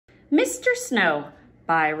Mr. Snow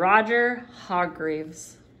by Roger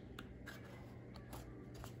Hargreaves.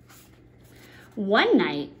 One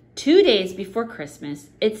night, 2 days before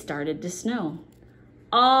Christmas, it started to snow.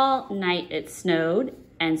 All night it snowed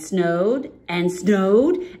and snowed and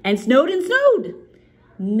snowed and snowed and snowed.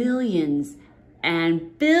 Millions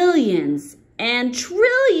and billions and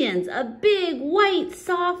trillions of big, white,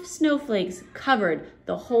 soft snowflakes covered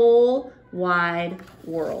the whole wide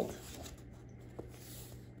world.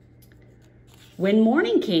 When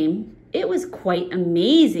morning came, it was quite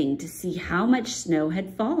amazing to see how much snow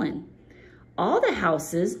had fallen. All the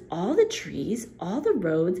houses, all the trees, all the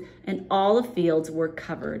roads, and all the fields were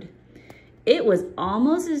covered. It was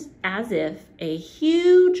almost as if a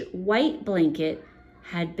huge white blanket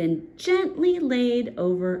had been gently laid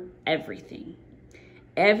over everything.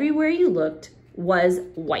 Everywhere you looked was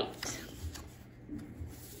white.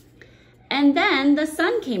 And then the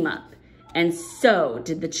sun came up, and so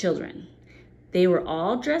did the children. They were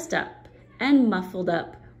all dressed up and muffled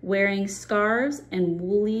up, wearing scarves and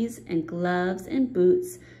woolies and gloves and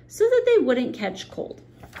boots so that they wouldn't catch cold.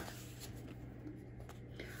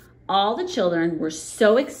 All the children were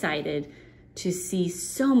so excited to see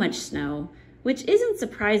so much snow, which isn't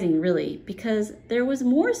surprising really, because there was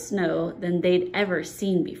more snow than they'd ever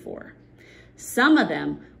seen before. Some of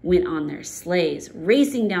them went on their sleighs,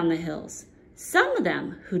 racing down the hills. Some of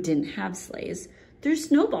them, who didn't have sleighs, threw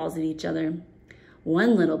snowballs at each other.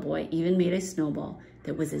 One little boy even made a snowball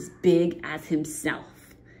that was as big as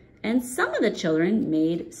himself. And some of the children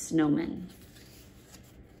made snowmen.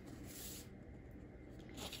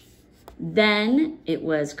 Then it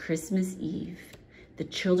was Christmas Eve. The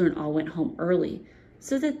children all went home early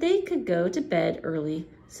so that they could go to bed early,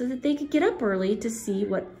 so that they could get up early to see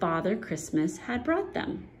what Father Christmas had brought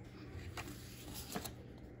them.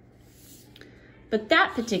 But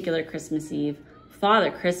that particular Christmas Eve,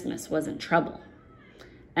 Father Christmas was in trouble.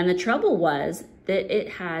 And the trouble was that it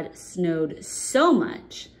had snowed so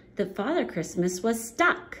much that Father Christmas was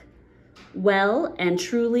stuck. Well and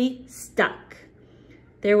truly stuck.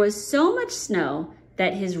 There was so much snow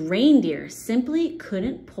that his reindeer simply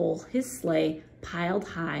couldn't pull his sleigh piled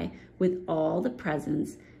high with all the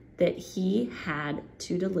presents that he had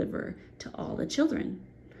to deliver to all the children.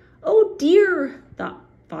 Oh dear, thought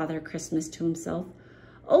Father Christmas to himself.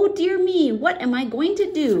 Oh dear me, what am I going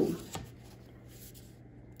to do?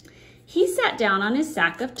 He sat down on his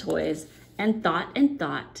sack of toys and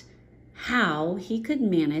thought how he could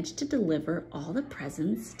manage to deliver all the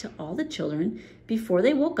presents to all the children before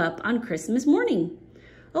they woke up on Christmas morning.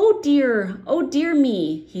 Oh dear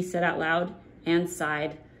me, he said out loud and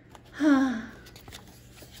sighed.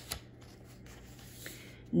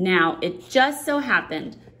 Now, it just so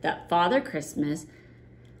happened that Father Christmas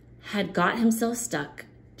had got himself stuck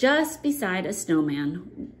just beside a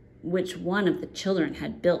snowman, which one of the children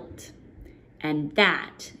had built. And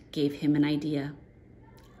that gave him an idea.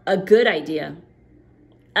 A good idea.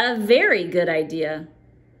 A very good idea.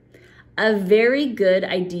 A very good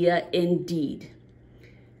idea indeed.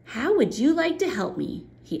 How would you like to help me?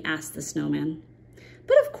 He asked the snowman.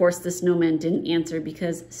 But of course the snowman didn't answer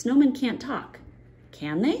because snowmen can't talk.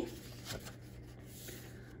 Can they?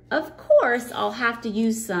 Of course I'll have to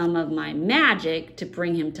use some of my magic to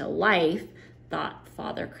bring him to life, thought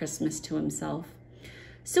Father Christmas to himself.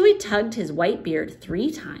 So he tugged his white beard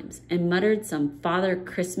 3 times and muttered some Father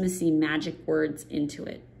Christmassy magic words into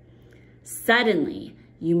it. Suddenly,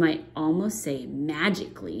 you might almost say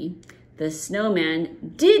magically, the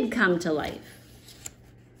snowman did come to life.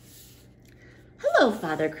 Hello,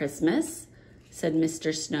 Father Christmas, said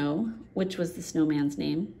Mr. Snow, which was the snowman's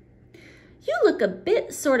name. You look a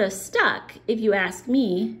bit sort of stuck, if you ask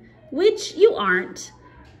me, which you aren't,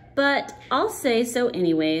 but I'll say so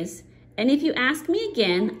anyways. And if you ask me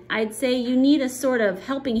again, I'd say you need a sort of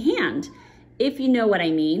helping hand, if you know what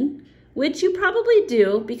I mean, which you probably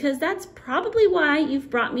do, because that's probably why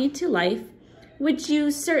you've brought me to life, which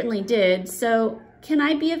you certainly did. So can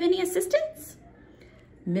I be of any assistance?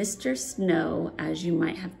 Mr. Snow, as you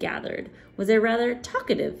might have gathered, was a rather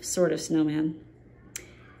talkative sort of snowman.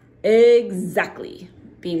 Exactly,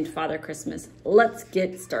 beamed Father Christmas. Let's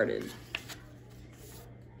get started.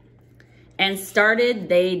 And started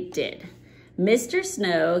they did. Mr.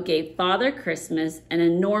 Snow gave Father Christmas an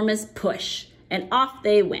enormous push, and off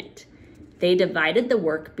they went. They divided the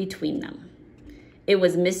work between them. It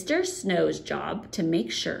was Mr. Snow's job to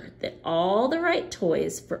make sure that all the right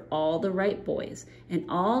toys for all the right boys and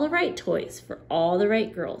all the right toys for all the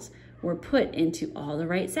right girls were put into all the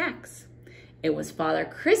right sacks. It was Father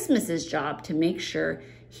Christmas's job to make sure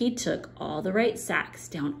he took all the right sacks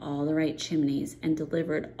down all the right chimneys and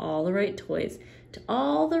delivered all the right toys to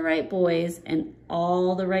all the right boys and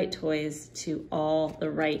all the right toys to all the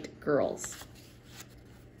right girls.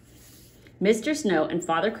 Mr. Snow and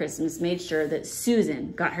Father Christmas made sure that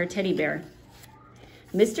Susan got her teddy bear.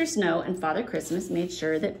 Mr. Snow and Father Christmas made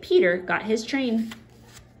sure that Peter got his train.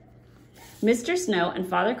 Mr. Snow and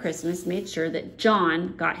Father Christmas made sure that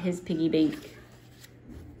John got his piggy bank.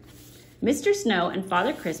 Mr. Snow and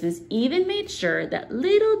Father Christmas even made sure that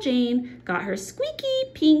little Jane got her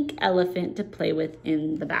squeaky pink elephant to play with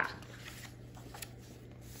in the bath.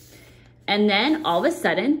 And then all of a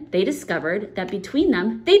sudden, they discovered that between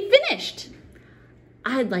them, they'd finished.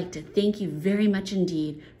 I'd like to thank you very much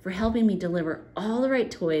indeed for helping me deliver all the right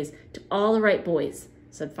toys to all the right boys,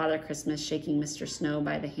 said Father Christmas, shaking Mr. Snow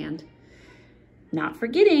by the hand. Not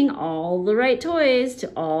forgetting all the right toys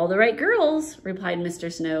to all the right girls, replied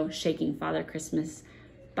Mr. Snow, shaking Father Christmas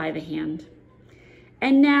by the hand.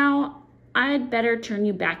 And now I'd better turn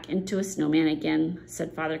you back into a snowman again,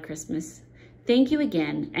 said Father Christmas. Thank you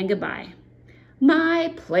again and goodbye.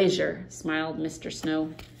 My pleasure, smiled Mr.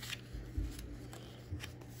 Snow.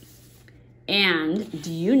 And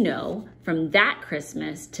do you know, from that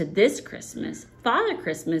Christmas to this Christmas, Father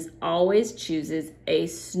Christmas always chooses a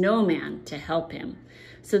snowman to help him.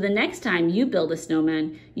 So the next time you build a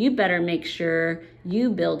snowman, you better make sure you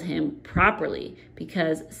build him properly,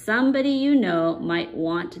 because somebody you know might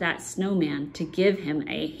want that snowman to give him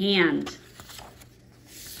a hand.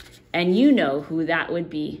 And you know who that would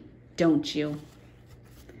be, don't you?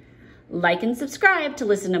 Like and subscribe to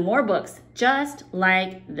listen to more books just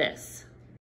like this.